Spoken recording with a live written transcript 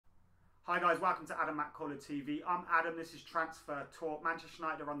Hi guys, welcome to Adam McKola TV. I'm Adam, this is Transfer Talk. Manchester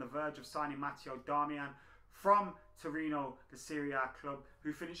United are on the verge of signing Matteo Darmian from Torino, the Serie A club,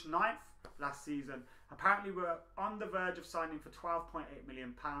 who finished 9th last season. Apparently we're on the verge of signing for £12.8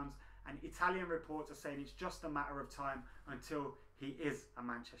 million, and Italian reports are saying it's just a matter of time until he is a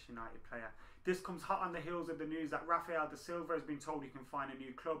Manchester United player. This comes hot on the heels of the news that Rafael da Silva has been told he can find a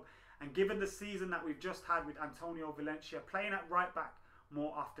new club, and given the season that we've just had with Antonio Valencia playing at right back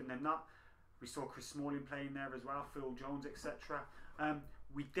more often than not, we saw Chris Smalling playing there as well, Phil Jones, etc.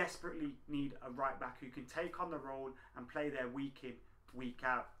 We desperately need a right back who can take on the role and play there week in, week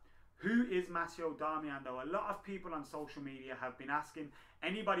out. Who is Matteo Darmian though? A lot of people on social media have been asking.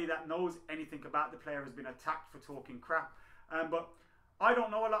 Anybody that knows anything about the player has been attacked for talking crap. But I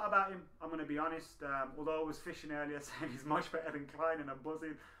don't know a lot about him, I'm going to be honest. Although I was fishing earlier saying he's much better than Klein and I'm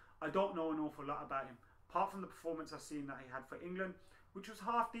buzzing, I don't know an awful lot about him. Apart from the performance I've seen that he had for England, which was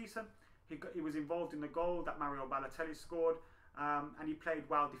half decent. He was involved in the goal that Mario Balotelli scored, and he played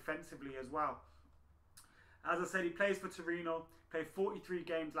well defensively as well. As I said, he plays for Torino, played 43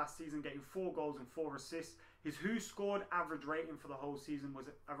 games last season, getting 4 goals and 4 assists. His who scored average rating for the whole season was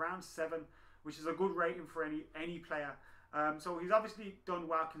around 7, which is a good rating for any player. So he's obviously done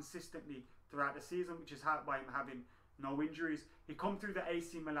well consistently throughout the season, which is helped by him having no injuries. He come through the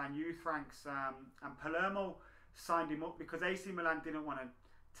AC Milan youth ranks, and Palermo signed him up because AC Milan didn't want to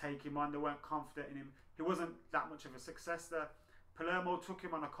take him on. They weren't confident in him. He wasn't that much of a success there. Palermo took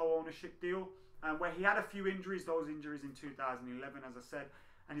him on a co-ownership deal, where he had a few injuries, those injuries in 2011 as I said,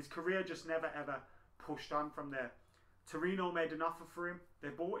 and his career just never ever pushed on from there. Torino made an offer for him. They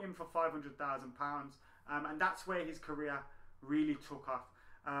bought him for £500,000, and that's where his career really took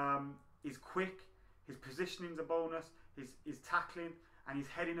off. He's quick, his positioning's a bonus, his tackling and his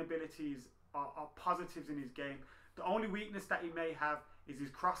heading abilities are positives in his game. The only weakness that he may have is his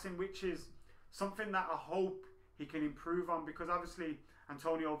crossing, which is something that I hope he can improve on, because obviously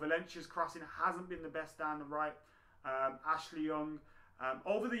Antonio Valencia's crossing hasn't been the best down the right. Ashley Young,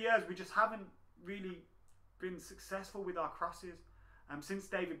 over the years we just haven't really been successful with our crosses. Since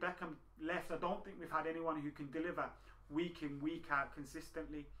David Beckham left, I don't think we've had anyone who can deliver week in, week out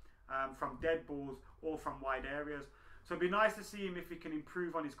consistently, from dead balls or from wide areas. So it'd be nice to see him if he can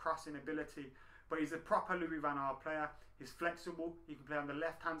improve on his crossing ability. But he's a proper Louis van Gaal player. He's flexible. He can play on the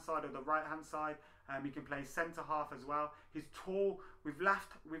left-hand side or the right-hand side. He can play centre-half as well. He's tall. We've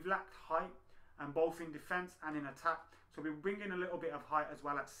lacked height, both in defence and in attack. So we're bringing a little bit of height as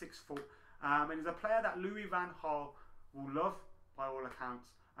well at 6 foot. And he's a player that Louis van Gaal will love by all accounts.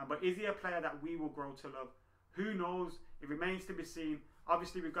 But is he a player that we will grow to love? Who knows? It remains to be seen.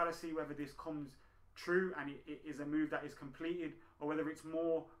 Obviously, we've got to see whether this comes true and it is a move that is completed, or whether it's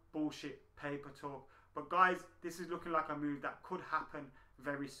more bullshit paper talk. But guys, this is looking like a move that could happen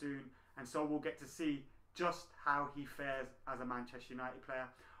very soon, and so we'll get to see just how he fares as a Manchester United player.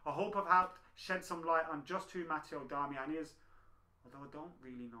 I hope I've helped shed some light on just who Matteo Darmian is, although I don't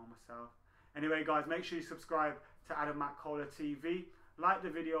really know myself. Anyway guys, make sure you subscribe to Adam McKola TV, like the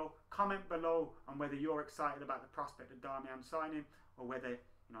video, comment below on whether you're excited about the prospect of Darmian signing, or whether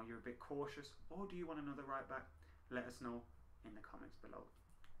you're a bit cautious, or do you want another right back? Let us know in the comments below.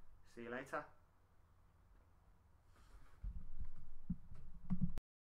 See you later.